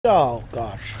Oh,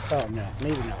 gosh. Oh, no.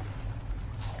 Maybe not.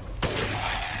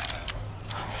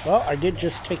 Well, I did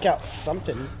just take out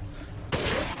something.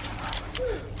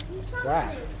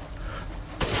 Wow.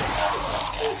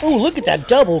 Oh, look at that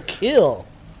double kill.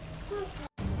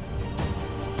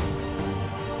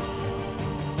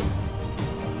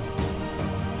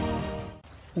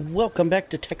 Welcome back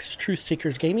to Texas Truth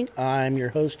Seekers Gaming. I'm your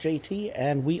host, JT,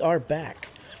 and we are back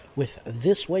with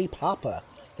This Way Papa.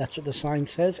 That's what the sign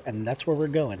says, and that's where we're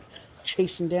going.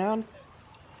 Chasing down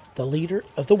the leader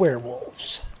of the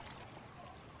werewolves.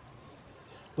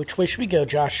 Which way should we go,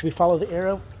 Josh? Should we follow the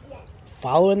arrow? Yes.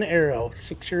 Following the arrow.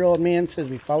 6-year-old man says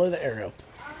we follow the arrow.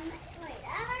 Wait,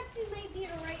 that actually might be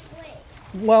the right way.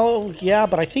 Well, yeah,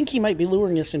 but I think he might be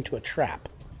luring us into a trap.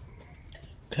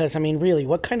 Because, I mean, really,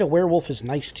 what kind of werewolf is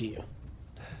nice to you?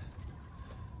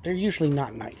 They're usually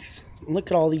not nice.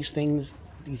 Look at all these things.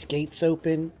 These gates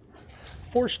open.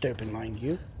 Forced open, mind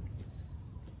you.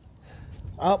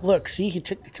 Oh, look, see, he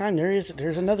took the time. There's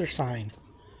another sign.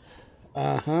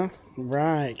 Uh-huh.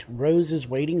 Right. Rose is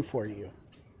waiting for you.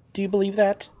 Do you believe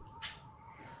that?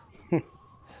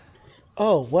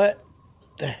 Oh, what?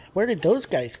 Where did those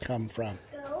guys come from?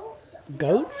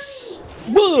 Goats?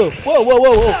 Whoa! Whoa, whoa,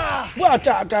 whoa, whoa! Whoa,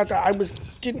 I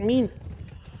didn't mean...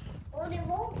 Well, they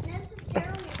won't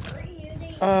necessarily hurt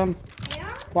you.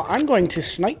 Well, I'm going to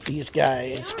snipe these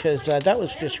guys, because that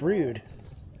was just rude.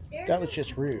 That was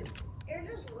just rude. They're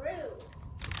just rude.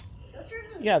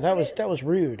 Yeah, that was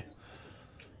rude.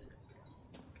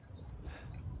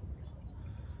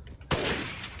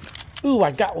 Ooh,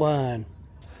 I got one.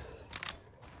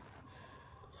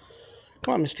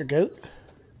 Come on, Mr. Goat.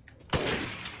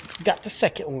 Got the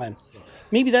second one.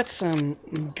 Maybe that's some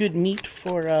good meat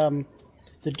for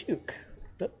the Duke.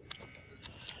 But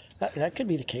that could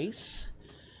be the case.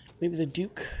 Maybe the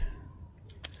Duke.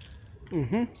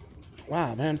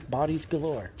 Wow, man, bodies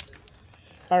galore.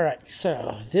 All right,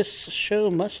 so the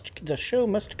show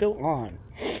must go on.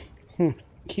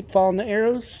 Keep following the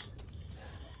arrows.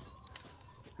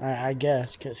 I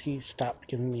guess, because he stopped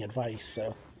giving me advice.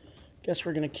 So, guess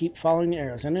we're gonna keep following the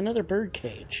arrows. And another bird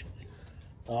cage.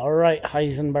 All right,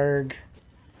 Heisenberg.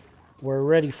 We're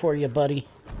ready for you, buddy.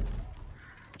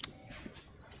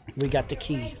 We got the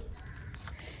key.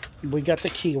 We got the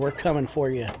key. We're coming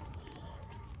for you.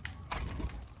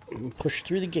 Push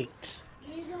through the gate.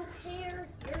 You don't care.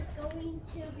 You're going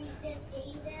to be this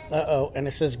aimed at. Uh-oh, and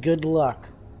it says good luck.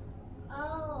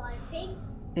 Oh, I think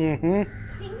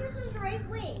this is the right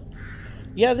way.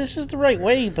 Yeah, this is the right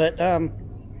way, but, Let's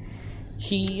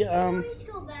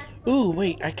go back. Ooh,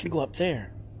 wait, I can go up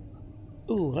there.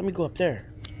 Ooh, let me go up there.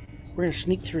 We're gonna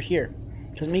sneak through here,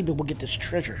 because maybe we'll get this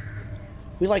treasure.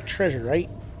 We like treasure, right?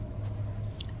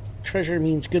 Treasure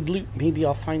means good loot. Maybe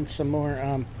I'll find some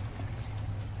more,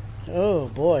 Oh,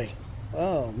 boy.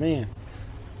 Oh, man.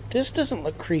 This doesn't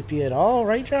look creepy at all,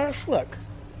 right, Josh? Look.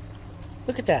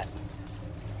 Look at that.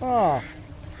 Oh.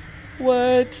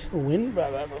 What? Wind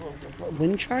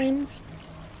chimes?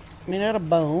 Made out of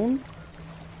bone?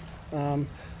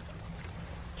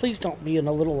 Please don't be in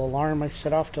a little alarm I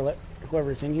set off to let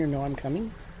whoever's in here know I'm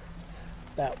coming.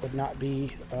 That would not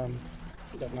be,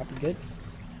 good.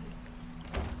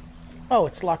 Oh,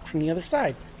 it's locked from the other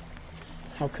side.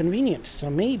 How convenient. So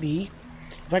maybe,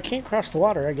 if I can't cross the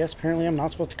water, I guess apparently I'm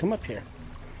not supposed to come up here.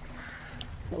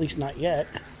 At least not yet.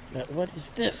 But what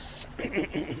is this?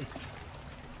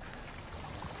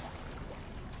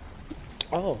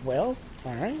 Oh, well,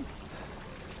 alright.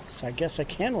 So I guess I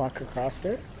can walk across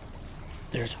there.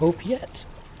 There's hope yet.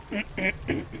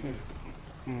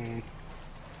 And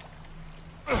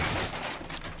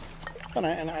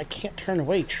I can't turn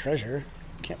away treasure.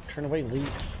 Can't turn away loot.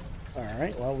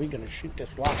 Alright, well, we're going to shoot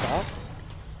this lock off.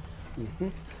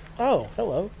 Oh,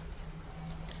 hello.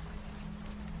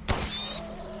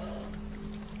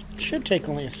 Should take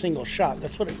only a single shot.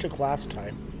 That's what it took last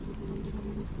time.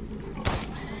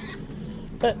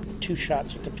 But 2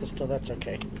 shots with the pistol, that's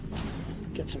okay.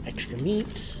 Get some extra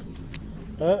meat.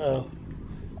 Uh-oh.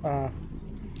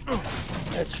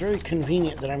 It's very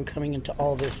convenient that I'm coming into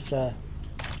all this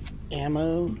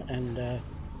ammo and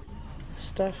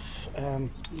stuff.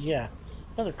 Yeah.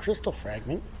 Another crystal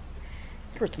fragment.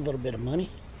 Worth a little bit of money.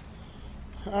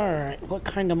 Alright, what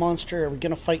kind of monster are we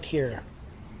gonna fight here?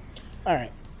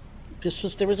 Alright.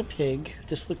 There was a pig.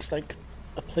 This looks like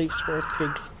a place where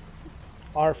pigs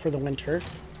are for the winter.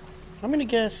 I'm gonna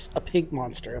guess a pig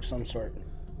monster of some sort.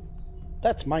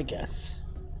 That's my guess.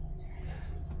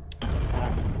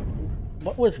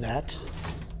 What was that?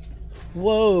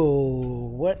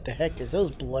 Whoa! What the heck is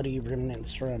those bloody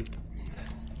remnants from?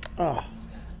 Oh.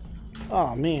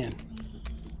 Oh, man.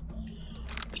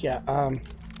 Yeah,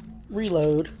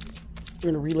 reload.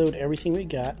 We're gonna reload everything we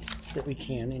got that we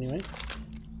can anyway.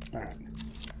 Alright.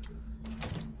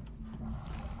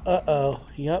 Uh-oh.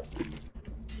 Yep.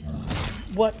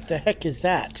 What the heck is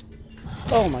that?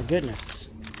 Oh my goodness.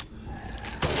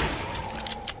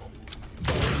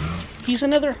 He's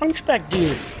another hunchback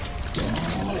dude.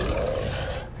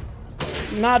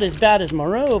 Not as bad as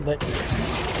Moreau, but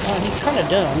he's kind of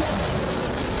dumb.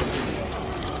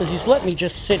 Because he's let me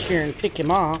just sit here and pick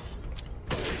him off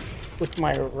with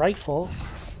my rifle.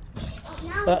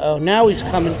 Uh-oh, now he's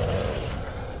coming.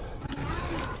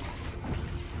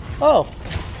 Oh.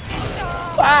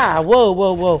 Ah, whoa,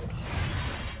 whoa, whoa.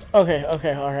 Okay,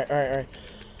 okay, alright.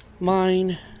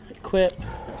 Mine, equip.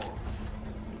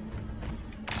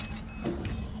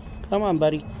 Come on,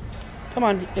 buddy. Come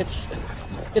on, it's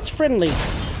friendly.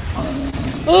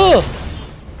 Ugh!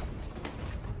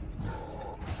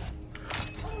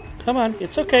 Come on,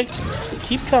 it's okay.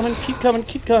 Keep coming, keep coming,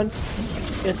 keep coming.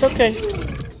 It's okay.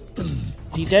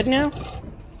 Is he dead now?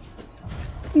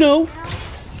 No.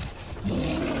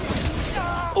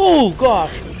 Oh,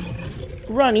 gosh.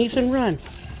 Run, Ethan, run.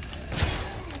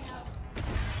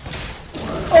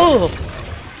 Oh!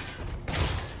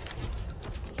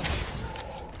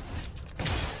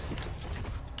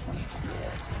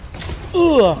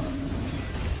 Ugh.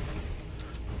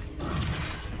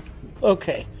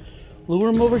 Okay. Lure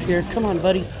him over here. Come on,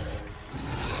 buddy.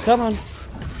 Come on.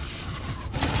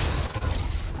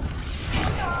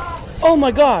 Oh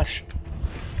my gosh.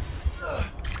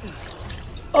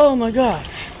 Oh my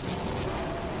gosh.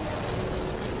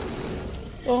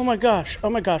 Oh my gosh. Oh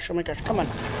my gosh. Oh my gosh. Come on.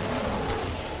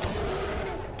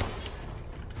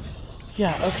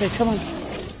 Yeah, okay, come on.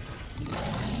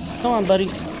 Come on, buddy.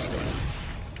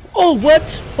 Oh, what?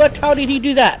 What? How did he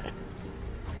do that?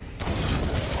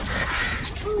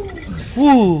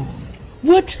 Woo.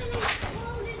 What?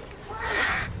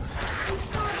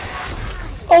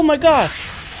 Oh my gosh.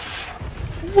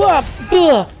 What?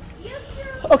 Ugh.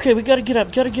 Okay, we gotta get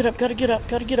up. Gotta get up. Gotta get up.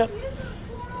 Gotta get up.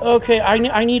 Okay, I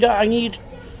think I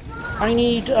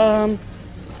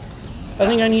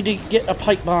need to get a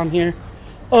pipe bomb here.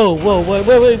 Oh, whoa, wait,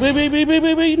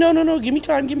 no, give me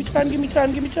time, give me time.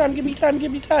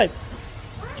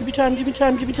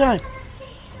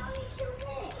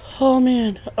 Oh,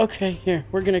 man. Okay, here,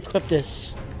 we're gonna equip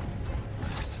this.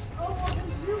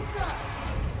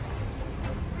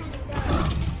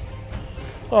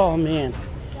 Oh, man.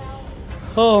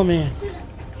 Oh, man.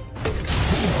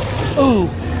 Oh.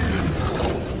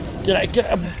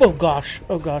 Oh, gosh.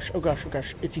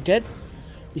 Is he dead?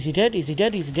 Is he dead?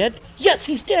 Yes,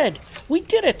 he's dead! We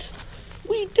did it!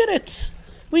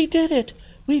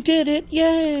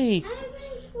 Yay!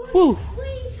 Woo!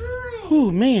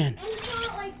 Woo, man. And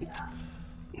about like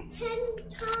 10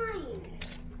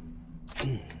 times.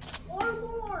 Or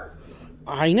more.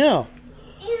 I know.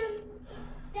 And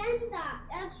then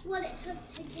that's what it took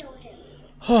to kill him.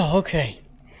 Oh, okay.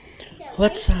 Yeah,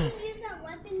 Let's, use that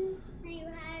weapon where you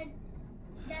had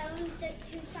that only took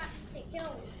 2 shots to kill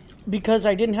him. Because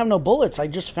I didn't have no bullets. I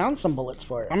just found some bullets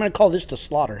for it. I'm going to call this the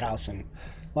slaughterhouse. And,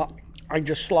 well, I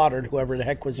just slaughtered whoever the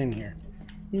heck was in here.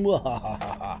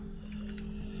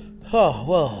 Oh,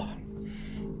 well.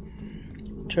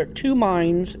 Took 2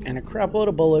 mines and a crap load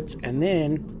of bullets. And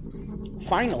then,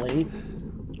 finally,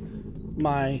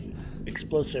 my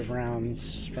explosive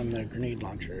rounds from the grenade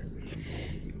launcher.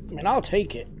 I mean, I'll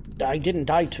take it. I didn't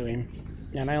die to him.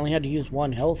 And I only had to use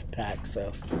 1 health pack,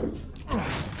 so...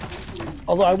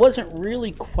 Although I wasn't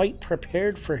really quite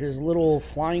prepared for his little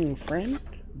flying friend,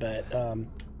 but,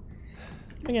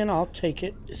 again, I'll take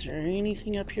it. Is there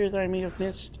anything up here that I may have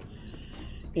missed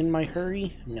in my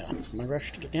hurry? No. My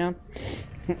rush to get down?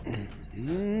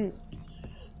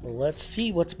 Well, let's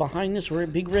see what's behind this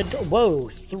big red door. Whoa,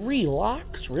 3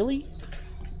 locks? Really?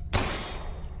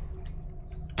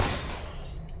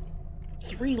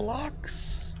 3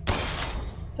 locks?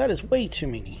 That is way too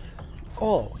many.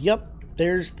 Oh, yep.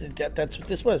 There's that's what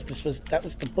this was. That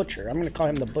was the butcher. I'm gonna call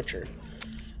him the butcher.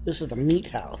 This is the meat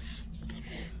house.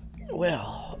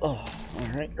 Well, oh, all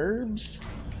right. Herbs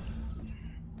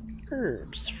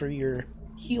for your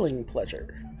healing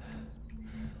pleasure.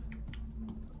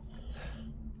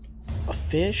 A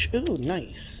fish. Ooh,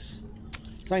 nice.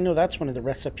 So I know that's one of the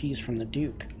recipes from the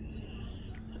Duke.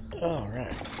 All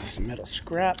right, some metal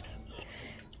scrap.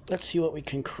 Let's see what we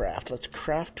can craft. Let's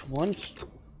craft 1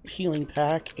 healing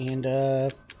pack and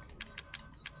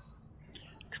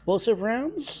explosive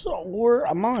rounds or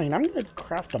a mine. I'm going to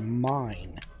craft a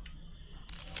mine.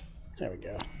 There we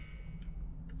go.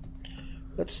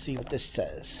 Let's see what this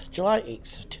says. July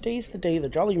 8th. Today's the day the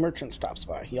Jolly Merchant stops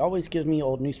by. He always gives me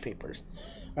old newspapers.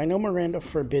 I know Miranda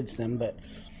forbids them, but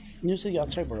News of the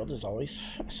outside world is always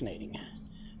fascinating.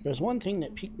 There was one thing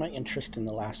that piqued my interest in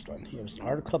the last one. It was an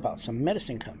article about some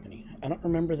medicine company. I don't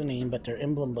remember the name, but their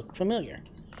emblem looked familiar.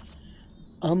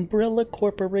 Umbrella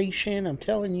Corporation, I'm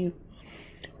telling you.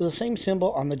 It was the same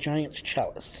symbol on the giant's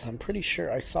chalice. I'm pretty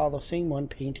sure I saw the same one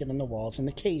painted on the walls in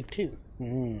the cave, too.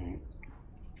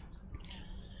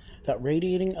 That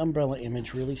radiating umbrella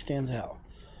image really stands out.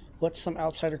 What's some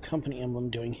outsider company emblem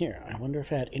doing here? I wonder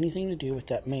if it had anything to do with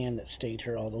that man that stayed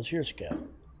here all those years ago.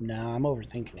 Nah, I'm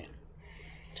overthinking it.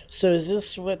 So is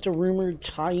this what the rumored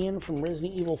tie-in from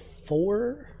Resident Evil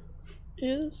 4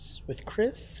 is? With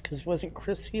Chris? Because wasn't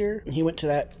Chris here? He went to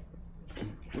that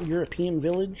European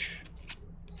village.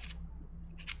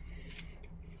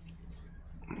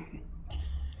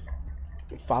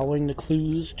 Following the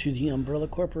clues to the Umbrella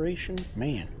Corporation?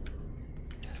 Man.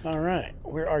 Alright,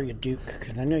 where are you, Duke?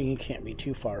 Because I know you can't be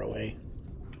too far away.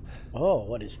 Oh,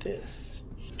 what is this?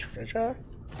 Treasure?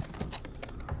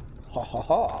 Ha ha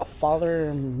ha,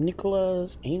 Father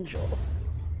Nicola's angel.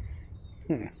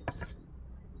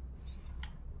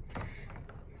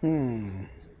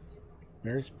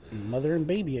 There's mother and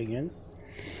baby again.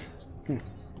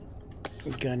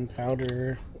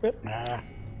 Gunpowder.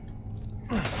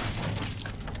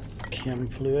 Chem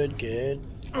fluid, good.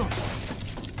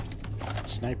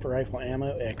 Sniper rifle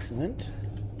ammo, excellent.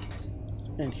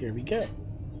 And here we go.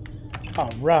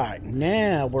 Alright,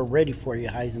 now we're ready for you,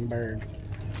 Heisenberg.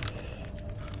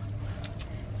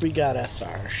 We got us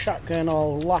our shotgun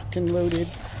all locked and loaded.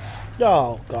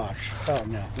 Oh gosh. Oh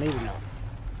no, maybe not.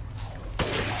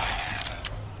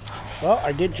 Well,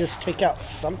 I did just take out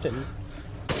something.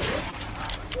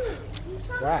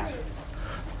 Wow.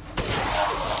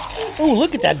 Oh,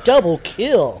 look at that double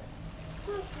kill.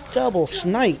 Double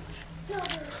snipe.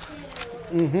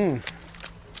 Would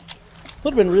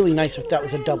have been really nice if that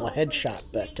was a double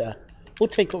headshot, but we'll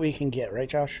take what we can get, right,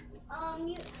 Josh? How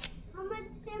much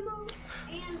ammo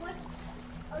and what?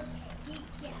 Okay, you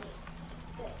get it.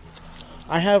 Good.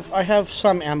 I have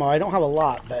some ammo. I don't have a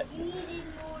lot, but You needed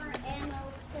more ammo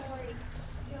for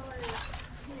your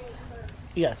sniper.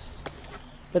 yes.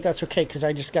 But that's okay, because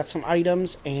I just got some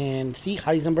items, and see,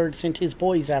 Heisenberg sent his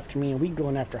boys after me, and we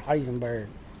going after Heisenberg.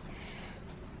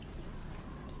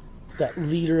 That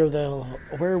leader of the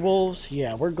werewolves,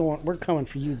 yeah, we're coming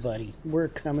for you, buddy. We're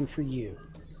coming for you.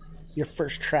 Your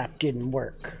first trap didn't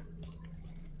work.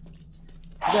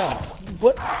 No,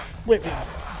 what? Wait,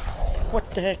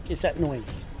 what the heck is that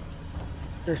noise?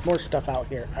 There's more stuff out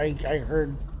here. I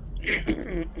heard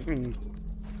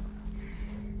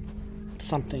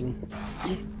something.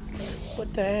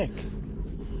 What the heck?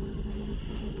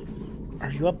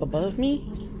 Are you up above me?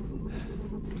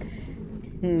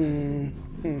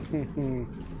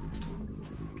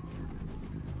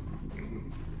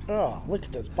 Oh, look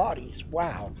at those bodies.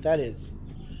 Wow, that is...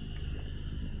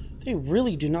 They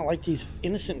really do not like these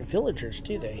innocent villagers,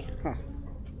 do they? Huh.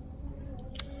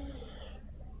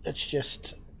 That's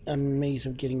just a maze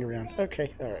of getting around.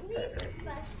 Okay, alright.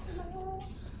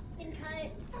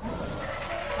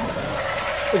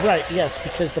 Right, yes,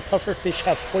 because the puffer fish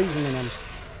have poison in them.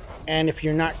 And if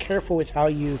you're not careful with how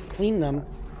you clean them,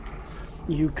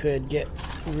 you could get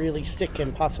really sick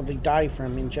and possibly die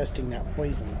from ingesting that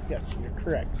poison. Yes, you're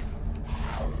correct.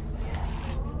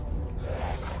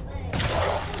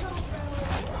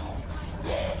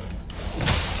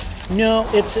 No,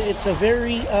 it's a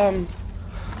very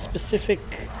specific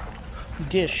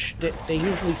dish that they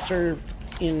usually serve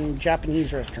in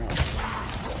Japanese restaurants.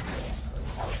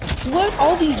 What?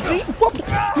 All these... What?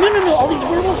 No, all these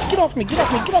werewolves, get off me, get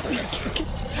off me, get off me. Get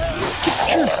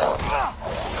your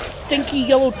stinky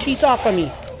yellow teeth off of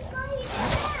me.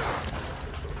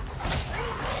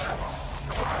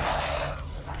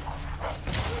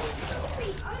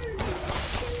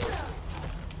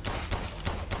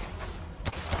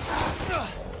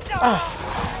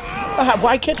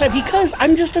 Why can't I? Because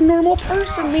I'm just a normal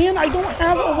person, man. I don't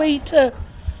have a way to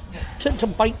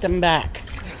bite them back.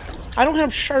 I don't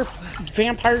have sharp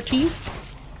vampire teeth.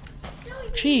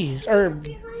 Jeez, or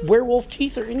werewolf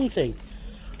teeth or anything.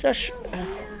 Josh.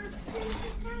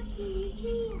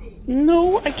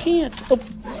 No, I can't. Oh,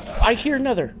 I hear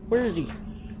another. Where is he?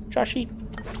 Joshy,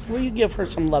 will you give her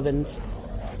some lovin's?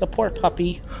 The poor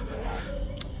puppy.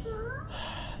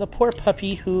 The poor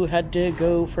puppy who had to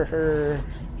go for her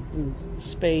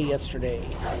spay yesterday.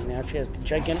 And now she has a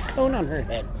gigantic cone on her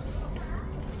head.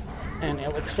 And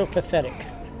it looks so pathetic.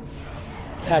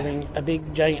 Having a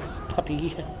big giant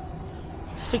puppy.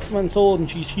 6 months old and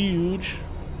she's huge.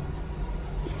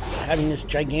 Having this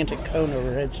gigantic cone over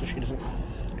her head so she doesn't...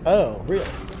 Oh, really?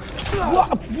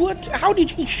 What? How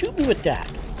did he shoot me with that?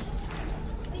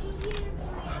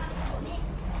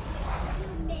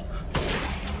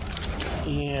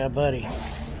 Yeah, buddy.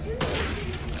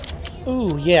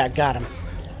 Ooh, yeah, got him.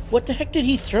 What the heck did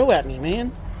he throw at me,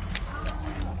 man?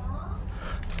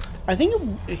 I think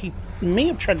he may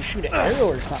have tried to shoot an arrow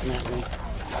or something at me.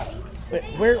 Wait,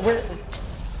 where?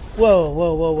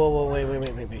 Whoa,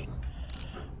 wait.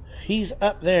 He's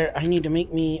up there. I need to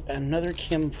make me another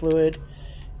chem fluid.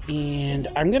 And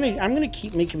I'm gonna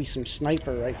keep making me some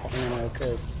sniper rifle ammo,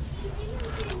 because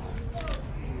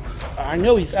I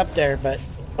know he's up there, but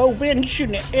oh man, he's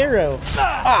shooting an arrow.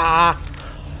 Ah,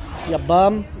 you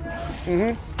bum.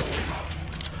 Did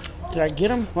I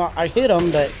get him? Well, I hit him,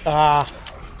 but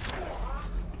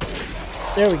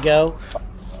there we go.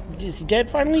 Is he dead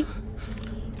finally?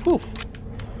 Whew.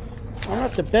 I'm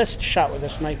not the best shot with a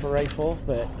sniper rifle,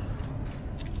 but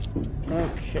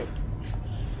okay.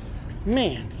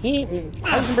 Man,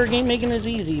 Heisenberg ain't making this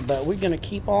easy, but we're gonna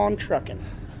keep on trucking.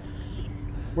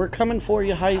 We're coming for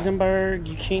you, Heisenberg.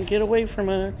 You can't get away from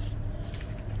us.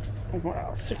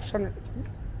 Wow, 600.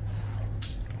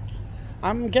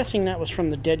 I'm guessing that was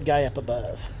from the dead guy up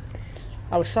above.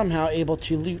 I was somehow able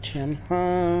to loot him.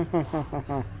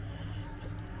 Uh-oh.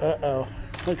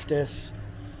 Look at this.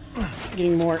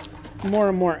 Getting more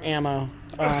and more ammo.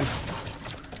 Alright,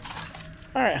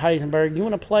 Heisenberg, you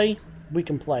want to play? We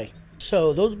can play.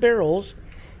 So, those barrels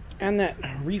and that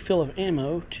refill of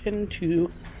ammo tend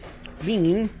to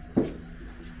mean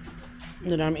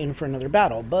that I'm in for another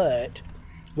battle. But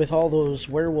with all those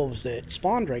werewolves that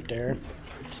spawned right there,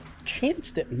 it's a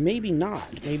chance that maybe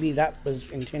not. Maybe that was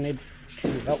intended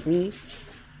to help me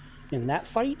in that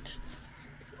fight.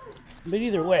 But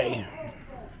either way,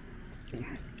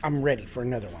 I'm ready for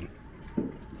another one.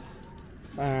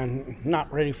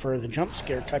 Not ready for the jump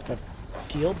scare type of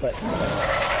deal, but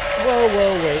whoa,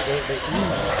 wait,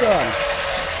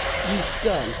 you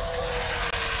scum,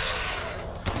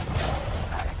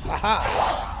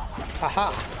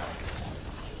 haha,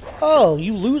 oh,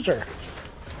 you loser.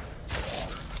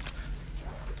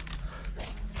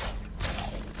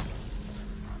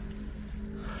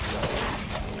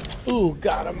 Ooh,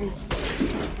 got him.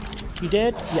 You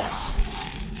dead? Yes.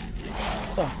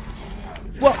 Oh.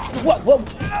 Whoa.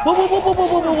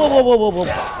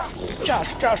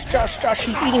 Josh,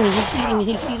 he's eating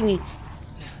me.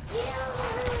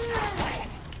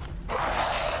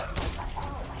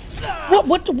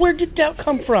 Where did that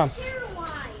come from?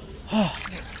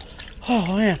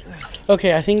 Oh, man.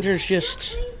 Okay, I think there's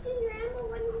just...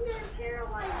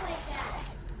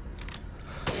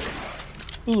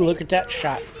 Ooh, look at that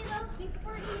shot.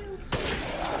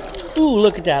 Ooh,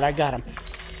 look at that, I got him.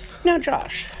 Now,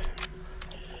 Josh,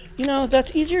 you know,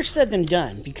 that's easier said than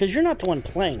done, because you're not the one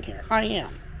playing here. I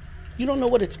am. You don't know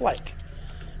what it's like.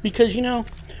 Because, you know,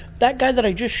 that guy that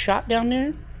I just shot down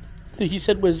there, that he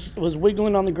said was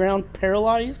wiggling on the ground,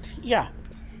 paralyzed, yeah.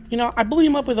 You know, I blew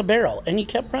him up with a barrel, and he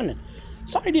kept running.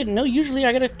 So I didn't know. Usually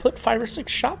I gotta put 5 or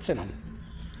 6 shots in him.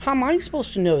 How am I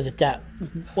supposed to know that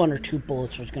 1 or 2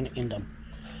 bullets was gonna end him?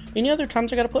 Any other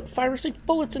times I gotta put 5 or 6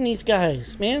 bullets in these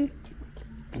guys, man.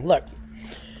 Look,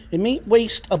 it may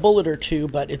waste a bullet or 2,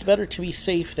 but it's better to be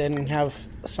safe than have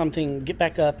something get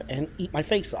back up and eat my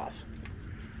face off.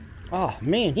 Oh,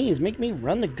 man, he is making me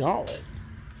run the gauntlet.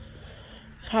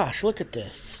 Gosh, look at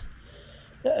this.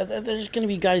 There's going to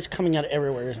be guys coming out of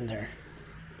everywhere, isn't there?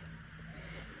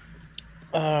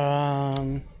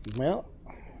 Well,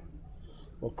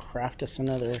 we'll craft us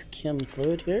another chem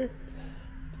fluid here.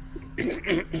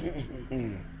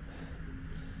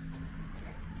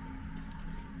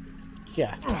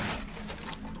 Yeah.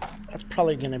 That's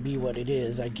probably going to be what it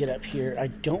is. I get up here. I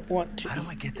don't want to... How do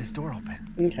I get this door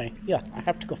open? Okay, yeah. I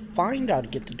have to go find out how to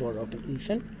get the door open,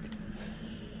 Ethan.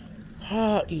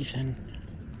 Ah, Ethan.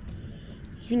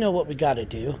 You know what we got to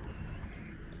do.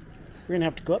 We're going to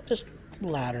have to go up this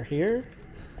ladder here.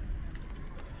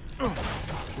 Well,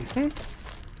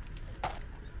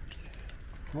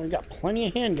 we got plenty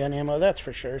of handgun ammo, that's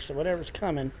for sure. So whatever's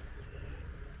coming,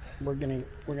 we're gonna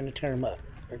tear them up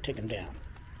or take them down.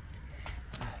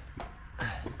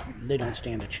 They don't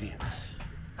stand a chance.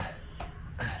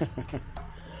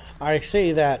 I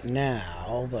say that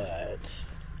now, but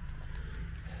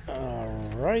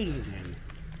alrighty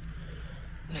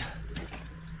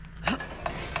then.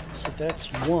 So that's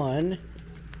one.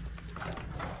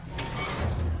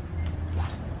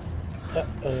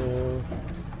 Uh-oh.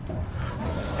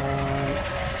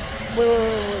 Wait.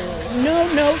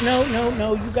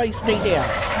 No, you guys stay down.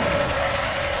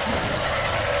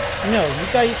 No, you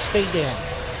guys stay down.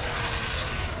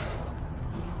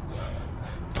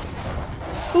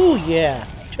 Ooh, yeah.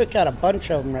 Took out a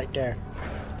bunch of them right there.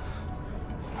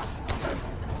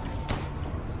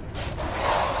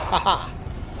 Haha.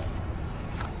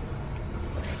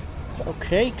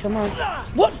 Okay, come on.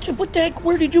 What the heck?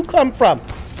 Where did you come from?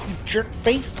 You jerk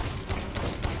face.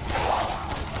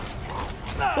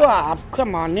 Ah,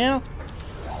 come on now.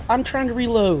 I'm trying to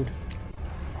reload.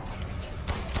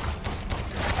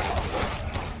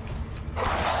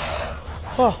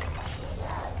 Oh.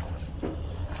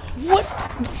 What?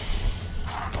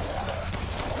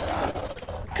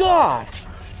 God.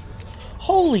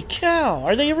 Holy cow.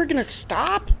 Are they ever going to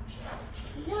stop?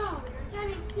 No, they're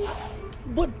gonna keep.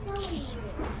 But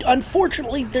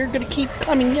unfortunately, they're going to keep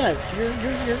coming. Yes,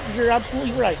 you're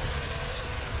absolutely right.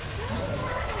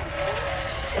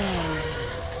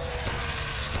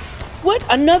 What?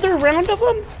 Another round of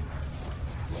them?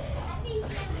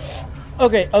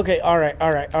 Okay, all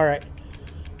right.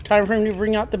 Time for him to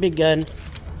bring out the big gun.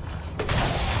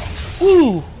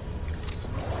 Woo!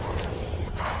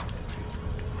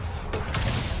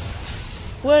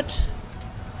 What?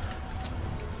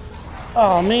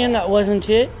 Oh man, that wasn't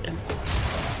it.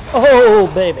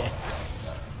 Oh baby.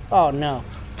 Oh no.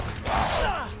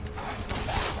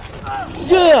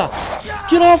 Yeah!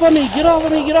 Get off of me! Get off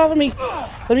of me! Get off of me!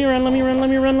 Let me run! Let me run! Let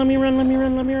me run! Let me run! Let me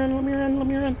run! Let me run! Let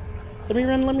me run! Let me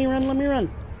run! Let me run! Let me run! Let me run!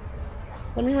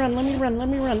 Let me run! Let me run! Let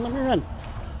me run! Let me run!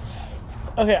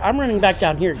 Okay, I'm running back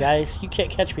down here, guys. You can't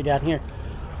catch me down here.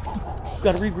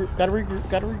 Gotta regroup. Gotta regroup.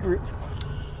 Gotta regroup.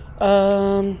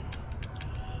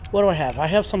 What do I have? I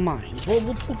have some mines.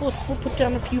 We'll put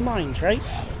down a few mines, right?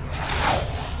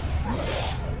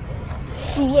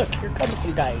 Ooh, look, here come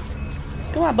some guys.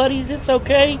 Come on, buddies, it's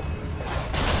okay.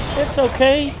 It's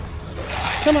okay.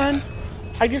 Come on.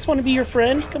 I just want to be your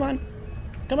friend. Come on.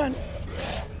 Come on.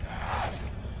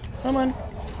 Come on.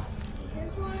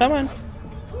 Come on.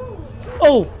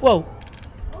 Oh, whoa.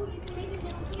 Oh, you can make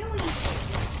it killing.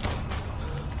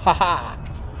 Haha.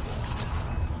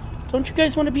 Don't you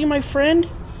guys want to be my friend?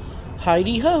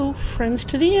 Heidi ho, friends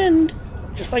to the end.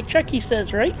 Just like Chucky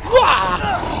says, right? Wah!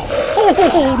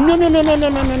 Oh, no, no, no, no, no,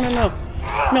 no, no, no, no.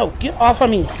 No, get off of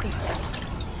me.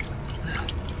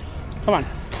 Come on.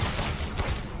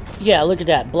 Yeah, look at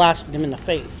that. Blasted him in the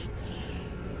face.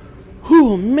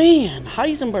 Whew, man.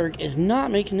 Heisenberg is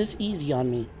not making this easy on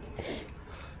me.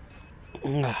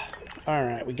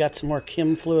 Alright, we got some more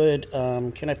chem fluid.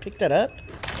 Can I pick that up?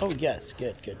 Oh, yes.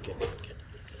 Good.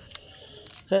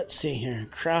 Let's see here.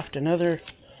 Craft another.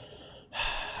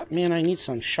 Man, I need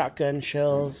some shotgun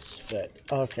shells. But,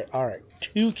 okay, alright.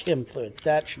 2 chem fluids.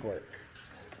 That should work.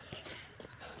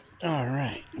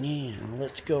 Alright, now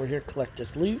let's go over here, collect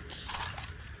this loot.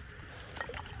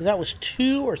 That was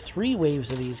 2 or 3 waves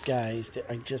of these guys that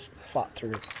I just fought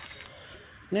through.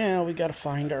 Now we gotta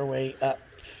find our way up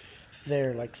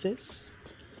there like this.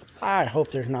 I hope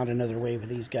there's not another wave of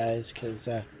these guys, because,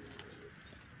 oh,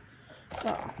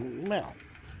 well.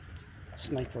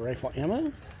 Sniper rifle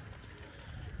ammo.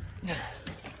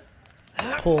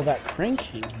 Pull that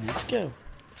crank and let's go.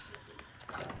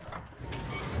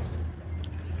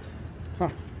 Huh.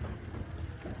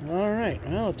 Alright,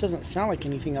 well, it doesn't sound like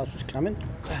anything else is coming.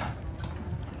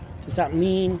 Does that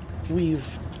mean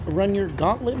we've run your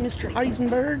gauntlet, Mr.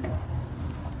 Heisenberg?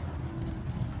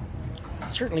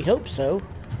 Certainly hope so.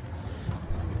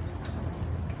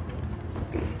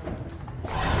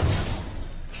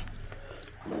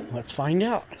 Let's find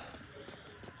out.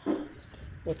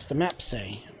 What's the map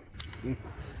say?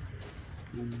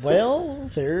 Well,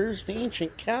 there's the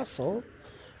ancient castle.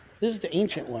 This is the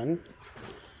ancient one.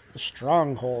 The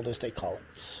stronghold, as they call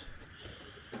it.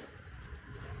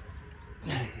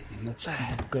 Let's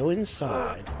go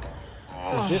inside.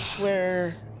 Is this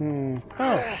where...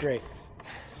 Oh, great.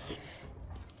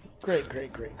 Great.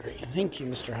 Thank you,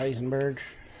 Mr. Heisenberg,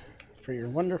 for your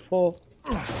wonderful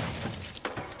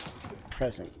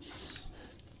presence.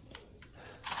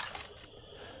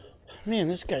 Man,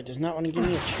 this guy does not want to give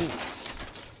me a chance.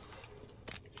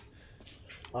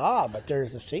 Ah, but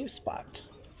there's a safe spot.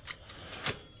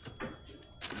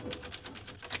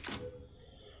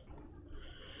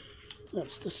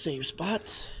 That's the save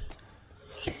spot.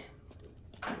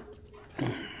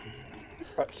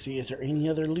 Let's see, is there any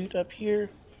other loot up here?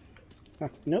 Huh,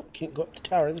 nope, can't go up the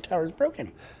tower. The tower's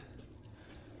broken.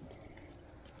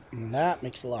 And that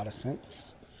makes a lot of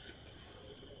sense.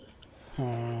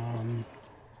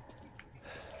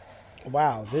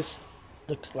 Wow, this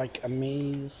looks like a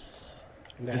maze.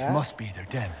 This must be their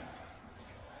den.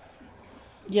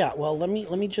 Yeah, well, let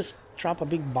me just drop a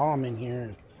big bomb in here.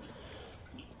 And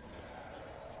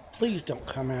please don't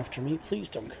come after me. Please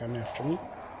don't come after me.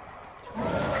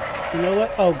 You know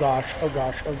what? Oh gosh. They're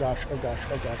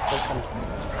coming.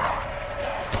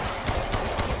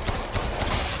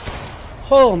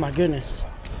 Oh my goodness.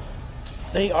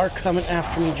 They are coming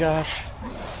after me, Josh.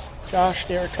 Gosh,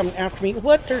 they're coming after me.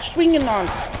 What? They're swinging on.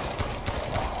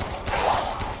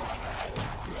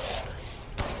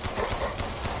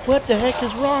 What the heck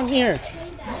is wrong here?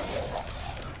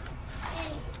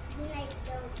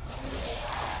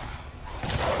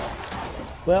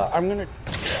 Well, I'm gonna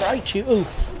try to. Ooh.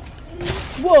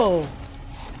 Whoa!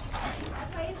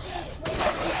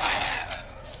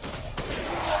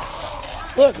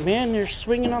 Look, man, they're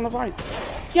swinging on the vine.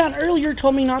 Yeah, and earlier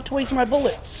told me not to waste my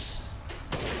bullets.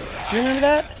 You remember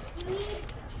that?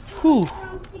 Whew.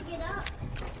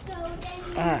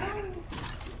 Alright.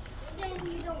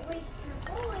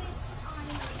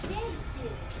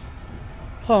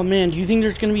 Oh man, do you think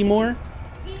there's gonna be more?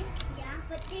 Yeah,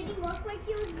 but did he look like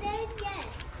he was dead?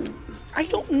 Yes. I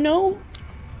don't know.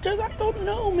 I don't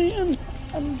know, man.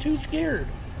 I'm too scared.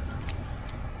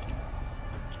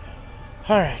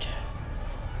 Alright.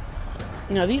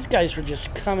 Now these guys were just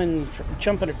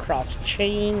jumping across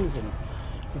chains and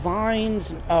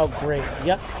vines and oh great.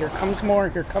 Yep, here comes more,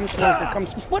 here comes more, here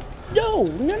comes what? No!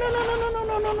 No no no no no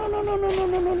no no no no no no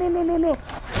no no no no no no.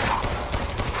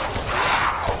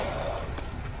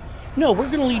 No, we're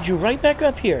gonna lead you right back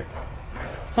up here.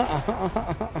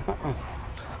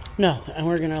 No, and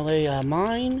we're gonna lay a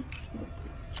mine.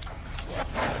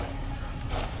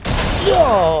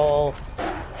 Yo!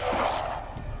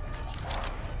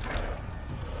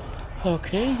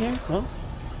 Okay, here, well.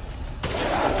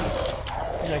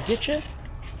 Did I get you?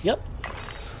 Yep.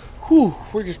 Whew,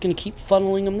 we're just gonna keep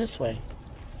funneling them this way.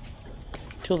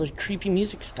 Till the creepy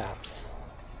music stops.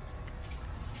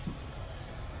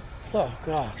 Oh,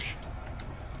 gosh.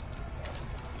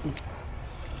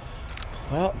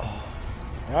 Well,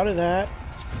 out of that.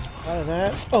 Out of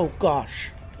that. Oh,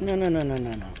 gosh. No, no, no, no,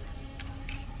 no, no.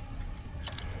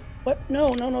 What?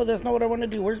 No, no, no, that's not what I want to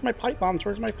do. Where's my pipe bombs?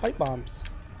 Where's my pipe bombs?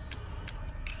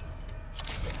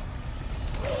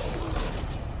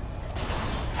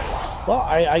 Well,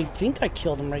 I think I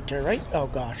killed him right there, right? Oh,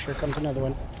 gosh. Here comes another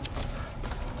one.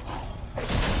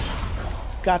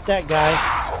 Got that guy.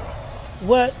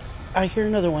 What? I hear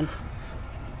another one.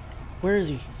 Where is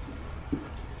he?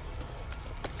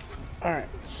 Alright,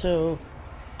 so...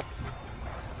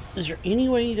 is there any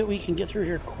way that we can get through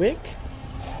here quick?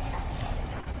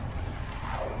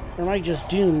 Or am I just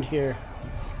doomed here?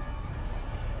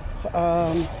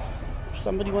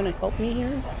 Somebody want to help me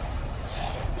here?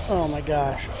 Oh my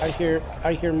gosh, I hear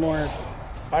more.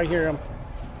 I hear him.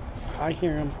 I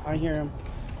hear him. I hear him.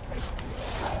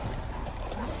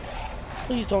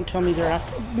 Please don't tell me they're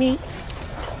after me.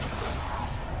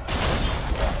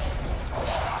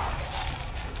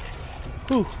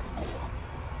 Whew.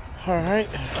 Alright.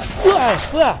 Whoa,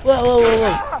 whoa, whoa, whoa,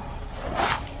 whoa.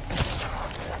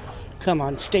 Come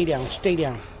on, stay down, stay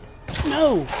down.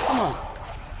 No, come on.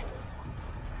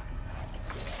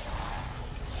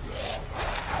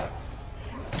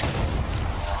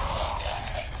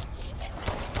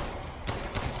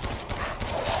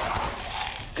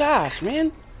 Gosh,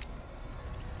 man.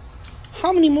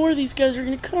 How many more of these guys are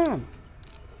gonna come?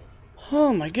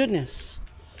 Oh my goodness.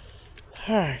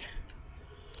 Alright.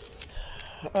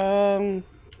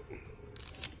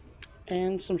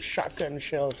 And some shotgun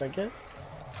shells, I guess.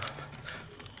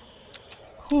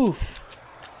 Whew.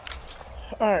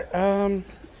 Alright,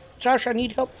 Josh, I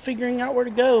need help figuring out where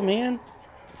to go, man.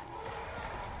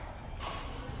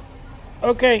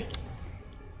 Okay.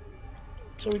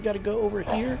 So we gotta go over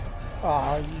here.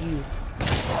 Aw, you.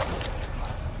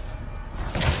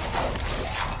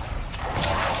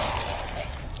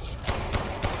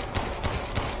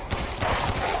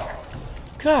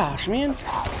 Gosh, man.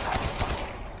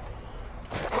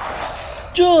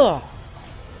 Duh!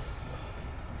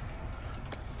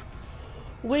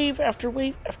 Wave after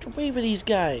wave after wave of these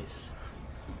guys.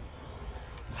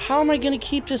 How am I gonna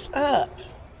keep this up?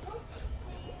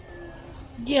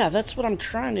 Yeah, that's what I'm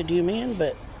trying to do, man,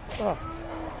 but... oh.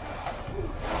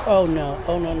 Oh no,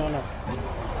 oh no, no, no.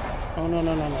 Oh no,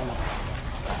 no, no, no, no.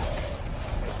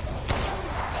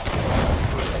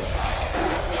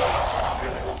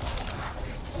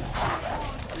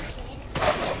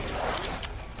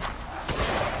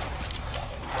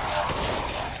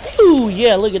 Ooh,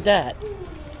 yeah, look at that.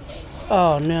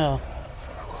 Oh no.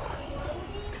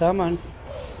 Come on.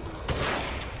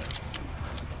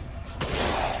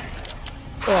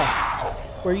 Oh,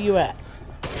 where are you at?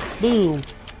 Boom.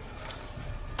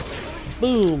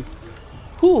 Boom.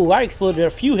 Ooh, I exploded a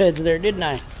few heads there, didn't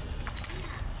I?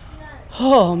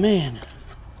 Oh, man.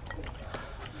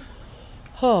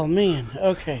 Oh, man.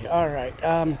 Okay, alright.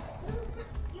 You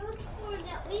exploded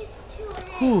at least 2 heads.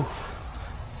 Whew.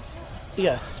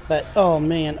 Yes, but, oh,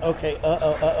 man. Okay,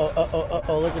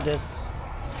 uh-oh, look at this.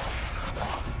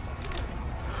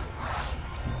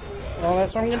 Well,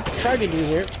 that's what I'm gonna try to do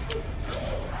here.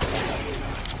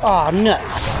 Aw, oh,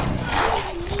 nuts.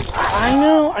 I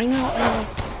know.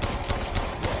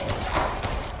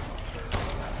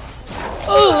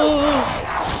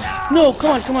 Oh! No,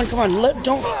 come on.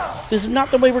 Don't. This is not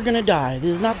the way we're gonna die.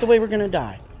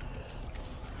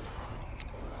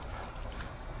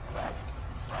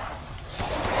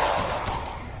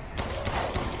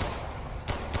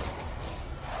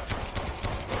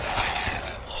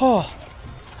 Oh,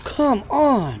 come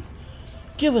on.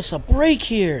 Give us a break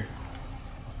here.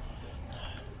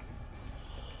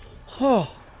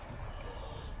 Oh.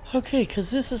 Okay, because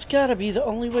this has got to be the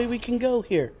only way we can go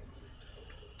here.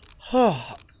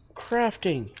 Oh,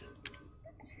 crafting.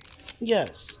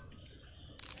 Yes.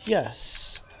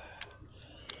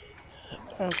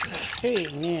 Okay,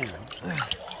 now.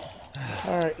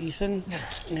 Alright, Ethan.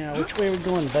 Now, which way are we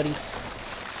going, buddy?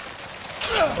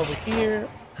 Over here.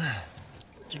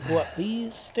 To go up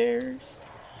these stairs.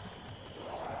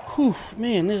 Whew,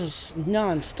 man, this is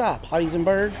non-stop,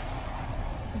 Heisenberg.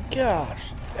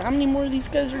 Gosh, how many more of these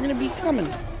guys are going to be coming?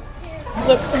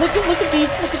 Look at these,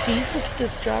 look at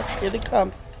this, Josh. Here they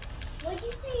come. Would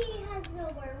you say he has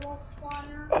a werewolf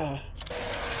spawner?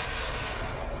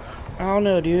 I don't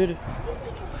know, dude.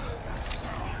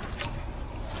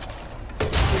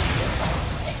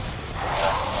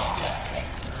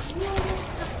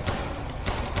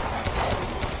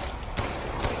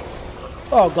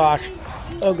 Oh gosh.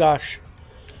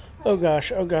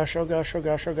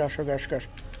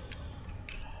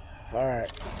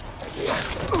 Alright.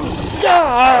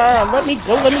 Ah, let me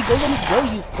go,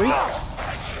 you freak.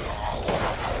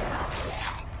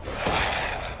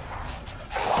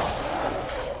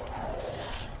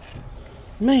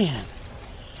 Man.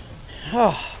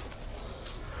 Oh.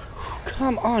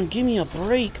 Come on, give me a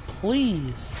break,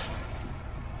 please.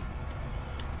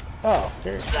 Oh,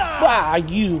 there's... Ah,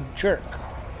 you jerk.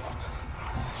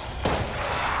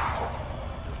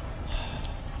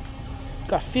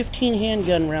 Got 15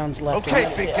 handgun rounds left.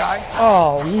 Okay, big guy.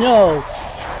 Oh, no.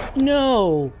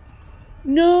 No.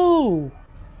 No.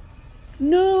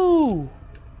 No.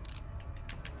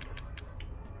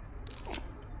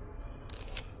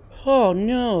 Oh,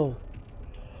 no.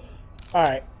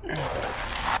 Alright.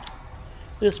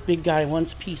 This big guy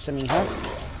wants a piece of me, huh?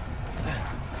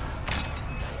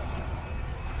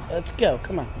 Let's go.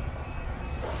 Come on.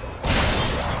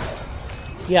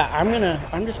 Yeah,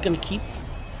 I'm just gonna keep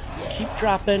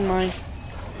dropping my...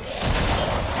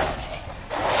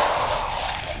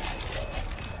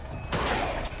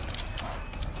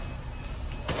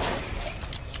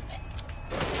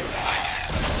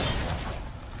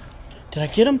 Did I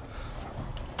get him?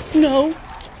 No.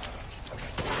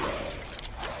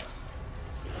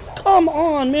 Come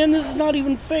on, man. This is not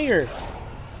even fair.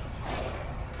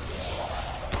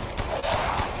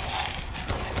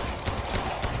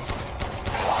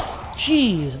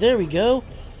 Jeez, there we go.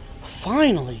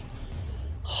 Finally.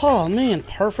 Oh, man.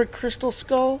 Perfect crystal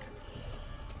skull.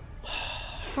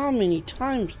 How many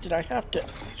times did I have to...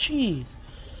 Jeez.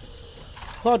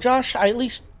 Well, Josh, I at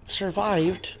least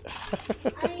survived.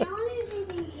 I honestly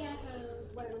think he has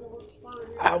a werewolf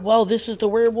spawner. Well, this is the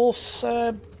werewolf's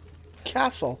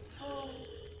castle.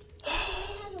 He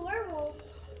has a werewolf.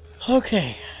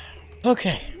 Okay.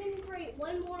 Okay. I'm gonna create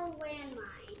one more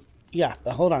landmine. Yeah,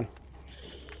 hold on.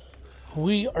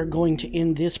 We are going to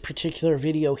end this particular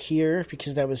video here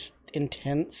because that was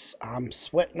intense. I'm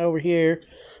sweating over here.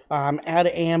 I'm out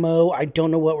of ammo. I don't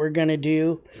know what we're going to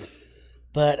do.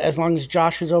 But as long as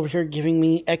Josh is over here giving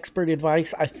me expert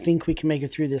advice, I think we can make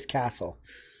it through this castle.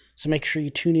 So make sure you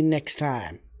tune in next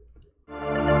time.